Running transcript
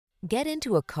Get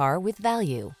into a car with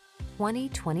value.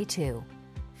 2022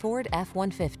 Ford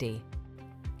F-150.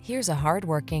 Here's a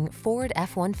hard-working Ford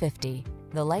F-150,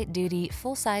 the light-duty,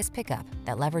 full-size pickup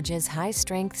that leverages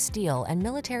high-strength steel and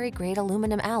military-grade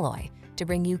aluminum alloy to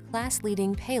bring you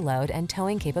class-leading payload and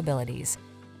towing capabilities.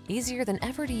 Easier than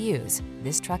ever to use,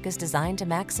 this truck is designed to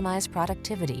maximize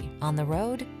productivity on the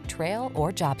road, trail,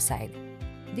 or job site.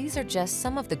 These are just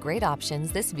some of the great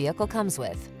options this vehicle comes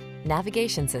with: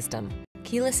 navigation system,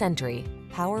 keyless entry,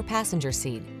 power passenger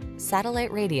seat,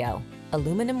 satellite radio,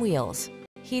 aluminum wheels,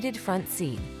 heated front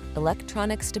seat,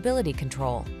 electronic stability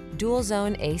control, dual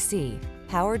zone AC,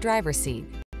 power driver seat,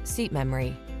 seat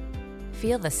memory.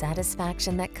 Feel the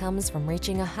satisfaction that comes from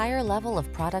reaching a higher level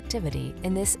of productivity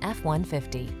in this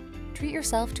F-150. Treat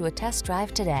yourself to a test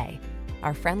drive today.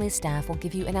 Our friendly staff will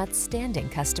give you an outstanding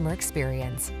customer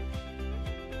experience.